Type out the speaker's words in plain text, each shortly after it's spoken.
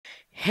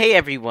Hey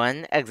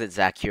everyone,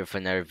 Exitzach here for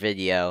another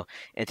video,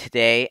 and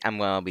today I'm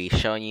going to be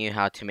showing you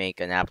how to make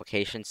an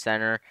application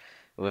center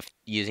with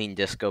using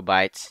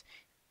DiscoBytez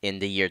in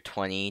the year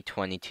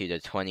 2022 to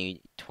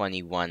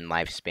 2021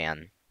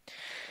 lifespan.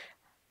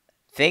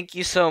 Thank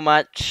you so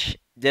much.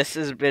 This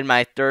has been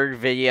my third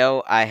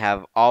video. I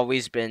have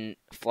always been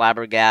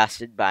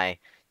flabbergasted by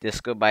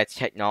DiscoBytez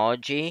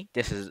technology.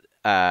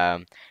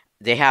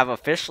 They have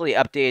officially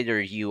updated their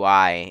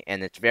UI,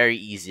 and it's very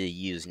easy to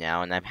use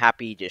now, and I'm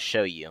happy to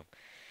show you.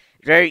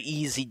 Very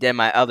easy than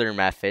my other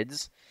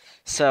methods.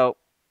 So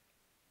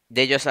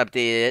they just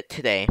updated it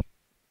today.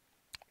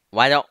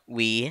 Why don't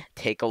we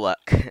take a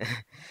look?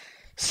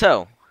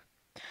 So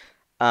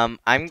I'm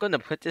going to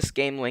put this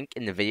game link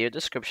in the video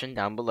description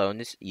down below in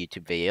this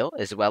YouTube video,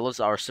 as well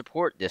as our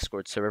support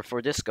Discord server for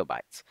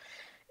DiscoBytez.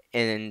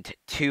 And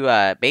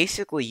to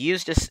basically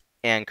use this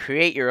and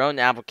create your own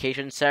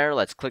application center,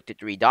 let's click the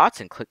three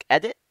dots and click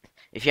Edit.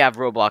 If you have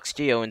Roblox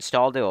Studio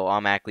installed, it will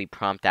automatically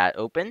prompt that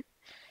open.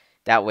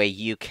 That way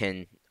you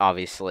can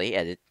obviously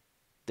edit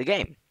the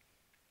game.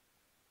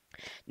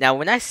 Now,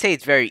 when I say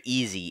it's very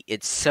easy,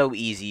 it's so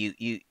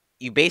easy.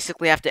 You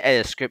basically have to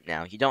edit a script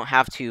now. You don't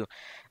have to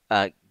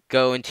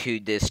go into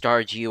the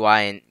Start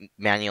UI and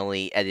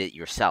manually edit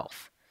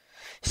yourself.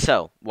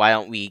 So, why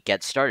don't we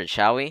get started,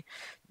 shall we?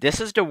 This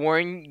is the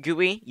warning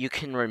GUI. You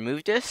can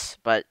remove this,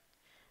 but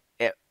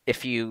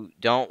if you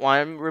don't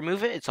want to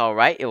remove it, it's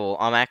alright. It will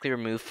automatically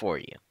remove for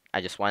you. I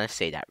just want to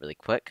say that really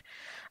quick.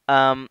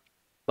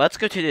 Let's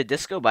go to the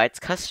DiscoBytez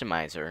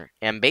customizer,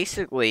 and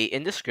basically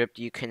in the script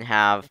you can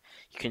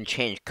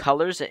change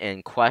colors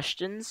and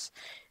questions,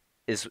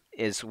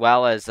 as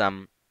well as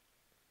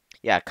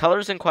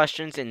colors and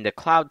questions in the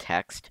cloud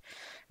text,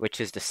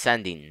 which is the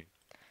sending.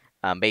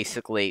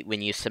 Basically,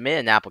 when you submit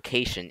an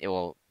application, it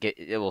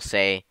will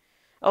say,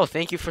 "Oh,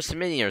 thank you for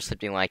submitting," or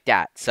something like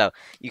that. So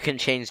you can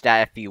change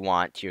that if you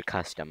want to your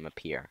custom up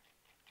here.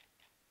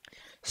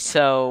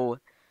 So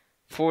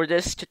for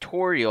this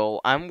tutorial,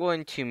 I'm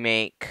going to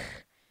make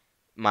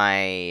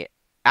my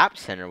app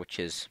center, which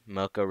is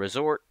Mocha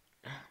Resort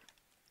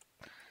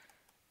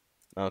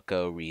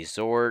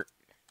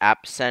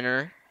App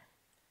Center.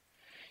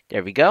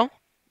 There we go.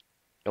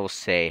 It will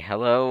say,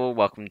 "Hello,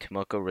 welcome to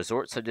Mocha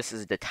Resort." So this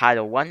is the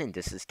title 1 and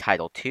this is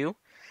title 2.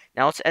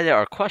 Now let's edit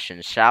our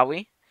questions, shall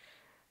we?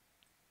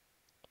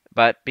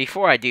 But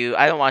before I do,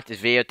 I don't want this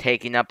video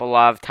taking up a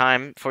lot of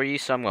time for you,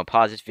 so I'm going to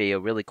pause this video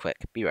really quick.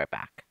 Be right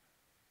back.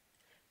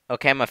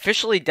 Okay, I'm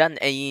officially done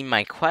editing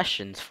my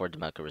questions for the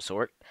Mocha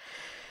Resort.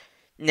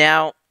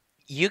 Now,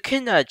 you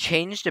can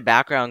change the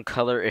background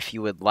color if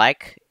you would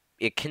like.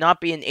 It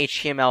cannot be in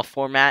HTML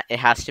format. It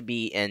has to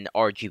be in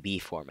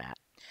RGB format.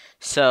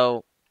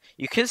 So,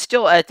 you can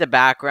still edit the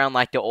background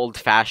like the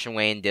old-fashioned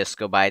way in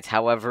DiscoBytez.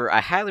 However, I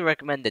highly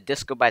recommend the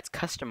DiscoBytez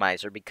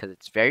customizer because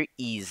it's very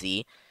easy.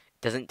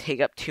 It doesn't take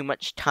up too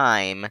much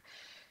time.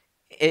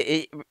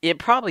 It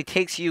probably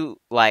takes you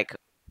like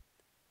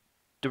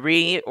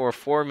 3 or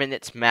 4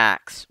 minutes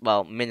max,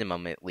 well,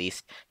 minimum at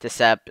least, to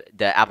set up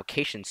the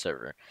application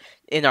server.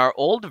 In our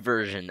old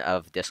version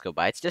of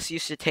DiscoBytez, this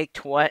used to take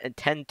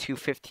 10 to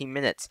 15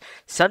 minutes,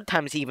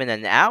 sometimes even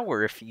an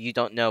hour if you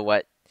don't know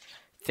what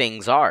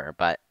things are,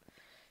 but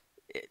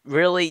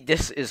really,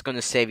 this is going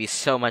to save you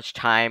so much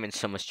time and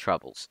so much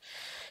troubles.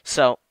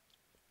 So,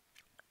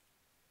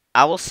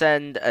 I will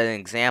send an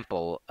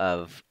example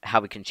of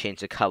how we can change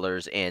the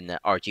colors in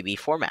RGB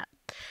format.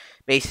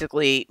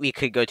 Basically, we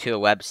could go to a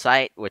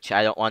website, which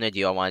I don't want to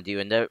do. I want to do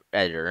in the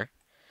editor.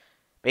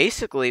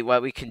 Basically,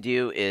 what we can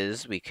do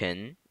is we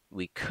could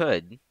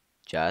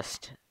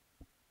just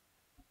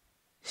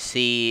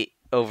see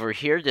over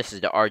here. This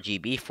is the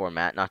RGB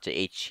format, not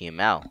the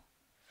HTML.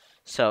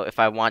 So if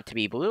I want to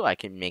be blue, I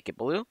can make it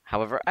blue.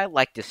 However, I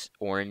like this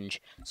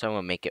orange, so I'm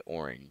going to make it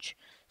orange.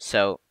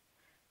 So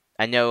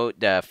I know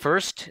the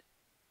first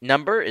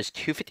number is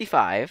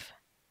 255.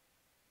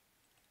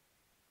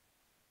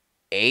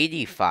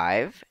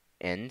 85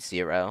 and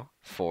 0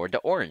 for the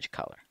orange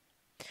color.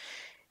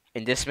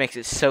 And this makes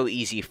it so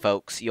easy,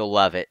 folks. You'll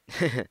love it.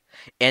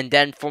 And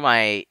then for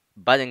my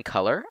button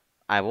color,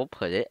 I will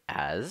put it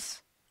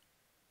as...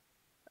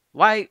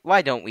 Why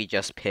don't we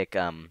just pick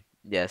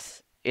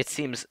this? It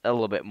seems a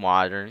little bit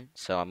modern,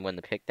 so I'm going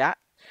to pick that.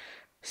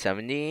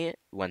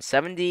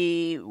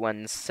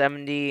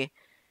 170,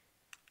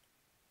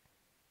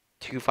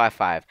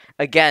 255.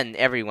 Again,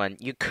 everyone,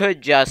 you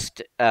could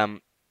just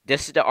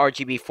this is the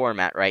RGB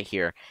format right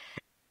here.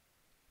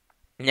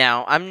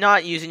 Now, I'm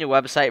not using the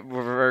website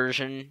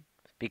version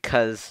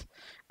because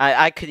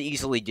I could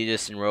easily do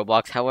this in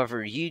Roblox.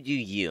 However, you do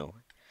you.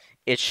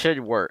 It should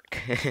work.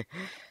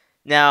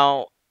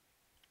 Now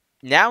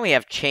we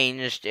have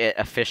changed it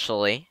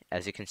officially,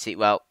 as you can see.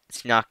 Well,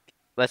 it's not.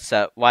 Let's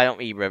why don't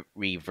we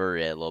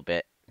revert it a little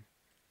bit?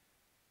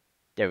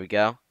 There we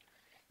go.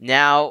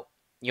 Now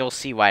you'll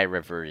see why I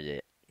reverted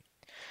it.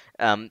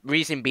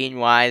 Reason being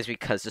why is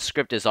because the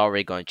script is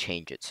already going to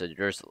change it, so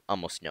there's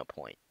almost no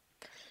point.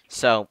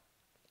 So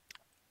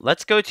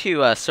let's go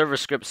to server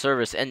script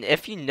service, and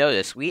if you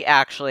notice, we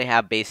actually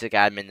have basic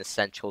admin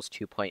essentials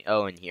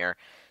 2.0 in here.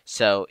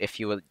 So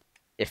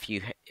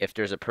if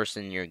there's a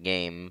person in your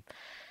game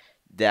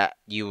that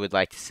you would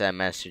like to send a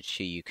message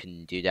to, you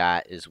can do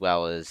that, as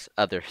well as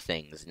other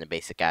things in the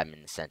basic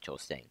admin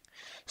essentials thing.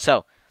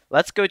 So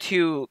let's go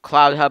to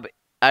Cloud Hub.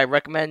 I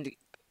recommend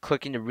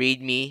clicking the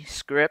README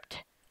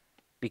script,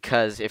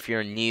 because if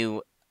you're a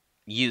new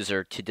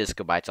user to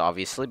DiscoBytez,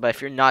 obviously, but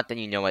if you're not, then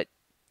you know what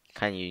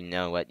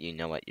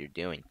you're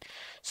doing.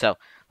 So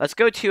let's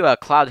go to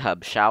Cloud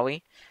Hub, shall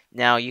we?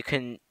 Now you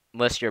can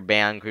list your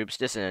band groups.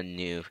 This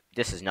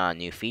is not a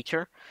new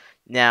feature.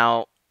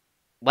 Now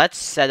let's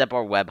set up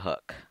our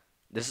webhook.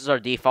 This is our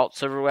default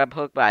server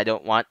webhook, but I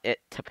don't want it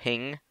to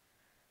ping,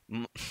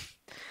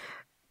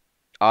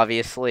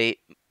 obviously,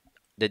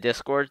 the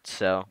Discord.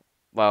 So,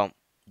 well,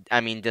 I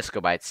mean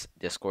DiscoBytez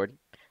Discord.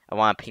 I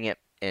want to ping it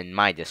in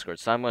my Discord.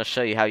 So I'm going to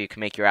show you how you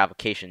can make your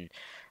application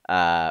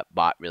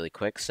bot really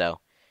quick. So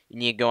you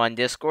need to go on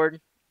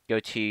Discord, go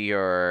to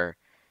your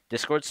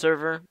Discord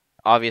server.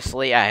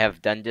 Obviously, I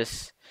have done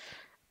this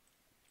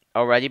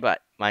already,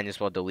 but might as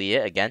well delete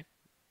it again.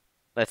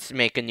 Let's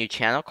make a new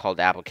channel called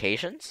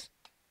Applications,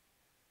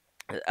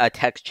 a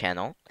text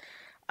channel.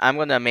 I'm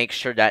going to make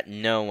sure that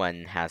no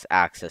one has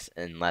access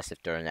unless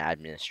if they're an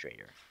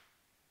administrator.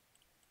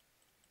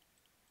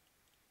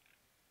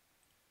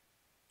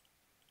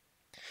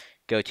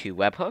 Go to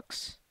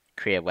webhooks,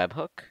 create a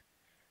webhook.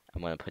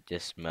 I'm going to put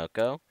this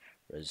Moco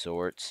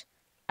Resorts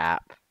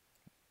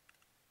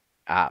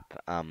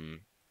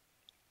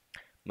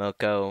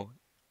Moco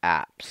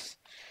apps.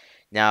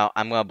 Now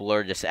I'm going to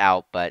blur this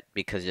out, but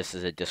because this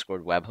is a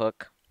Discord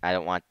webhook, I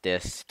don't want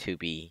this to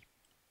be,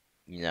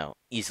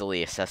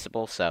 easily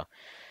accessible. So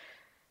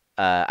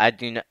I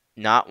do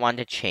not want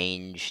to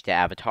change the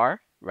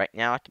avatar right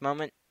now at the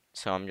moment.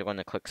 So I'm going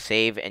to click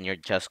save, and you're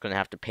just going to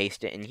have to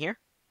paste it in here.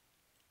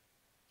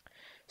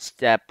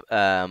 Step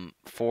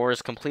 4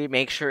 is complete.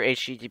 Make sure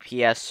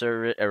HTTPS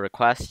server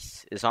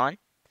requests is on.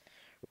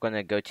 We're going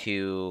to go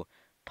to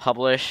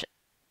publish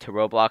to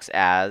Roblox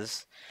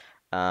as.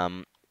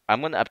 I'm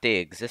going to update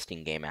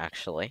existing game,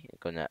 actually. I'm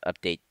going to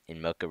update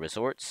in Mocha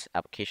Resorts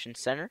Application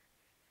Center.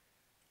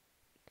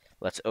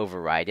 Let's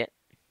override it.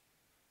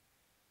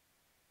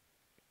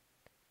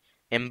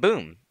 And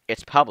boom,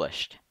 it's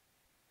published.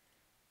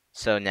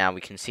 So now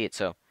we can see it.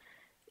 So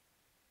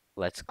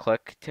let's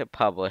click to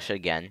publish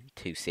again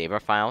to save our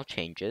final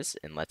changes,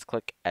 and let's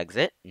click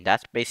exit, and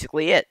that's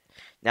basically it.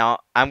 Now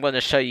I'm going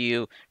to show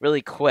you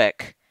really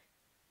quick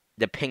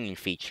the pinging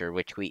feature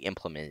which we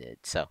implemented.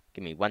 So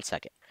give me 1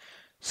 second.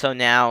 So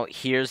now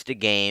here's the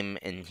game,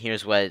 and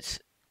here's what it's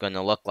going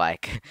to look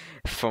like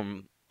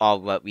from all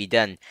what we've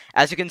done.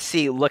 As you can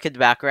see, look at the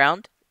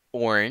background,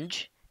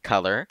 orange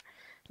color.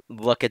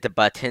 Look at the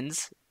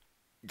buttons,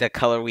 the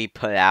color we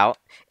put out,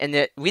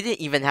 and we didn't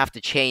even have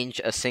to change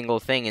a single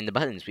thing in the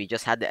buttons. We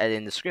just had to edit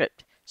in the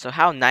script. So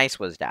how nice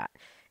was that?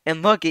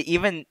 And look, it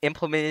even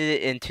implemented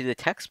it into the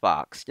text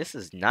box. This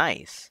is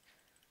nice.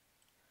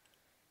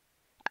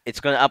 It's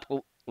going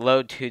to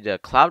upload to the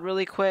cloud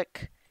really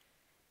quick,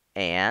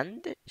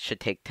 and it should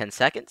take 10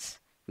 seconds.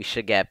 We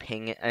should get a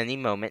ping any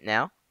moment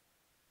now.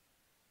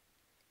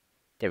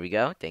 There we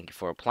go. Thank you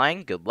for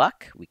applying. Good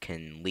luck. We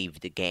can leave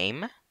the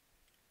game.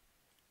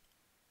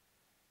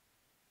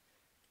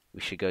 We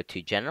should go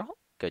to General,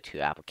 go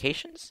to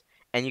Applications,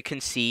 and you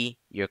can see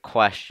your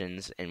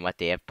questions and what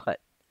they have put.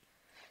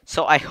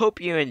 So I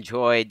hope you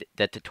enjoyed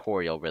the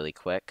tutorial really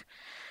quick.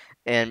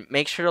 And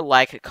make sure to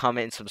like,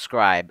 comment, and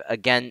subscribe.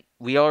 Again,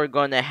 we are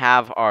going to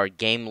have our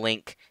game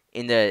link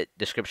in the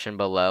description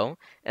below,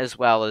 as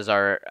well as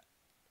our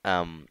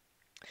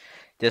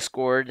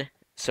Discord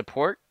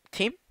support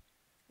team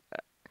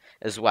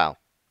as well.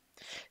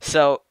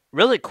 So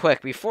really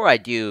quick, before I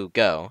do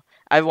go,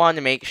 I want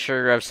to make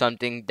sure of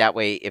something. That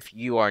way, if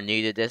you are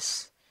new to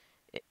this,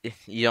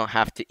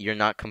 you're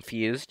not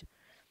confused.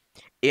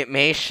 It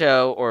may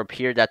show or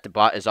appear that the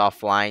bot is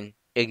offline.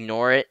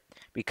 Ignore it,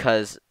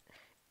 because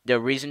the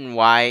reason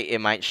why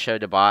it might show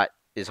the bot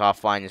is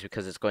offline is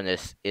because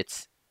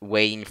it's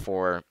waiting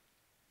for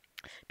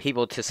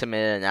people to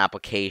submit an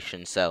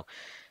application. So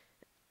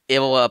it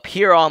will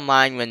appear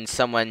online when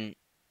someone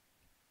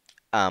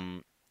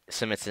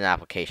submits an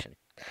application.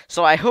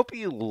 So I hope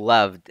you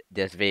loved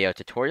this video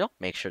tutorial.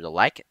 Make sure to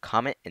like,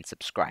 comment, and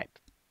subscribe.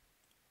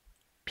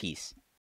 Peace.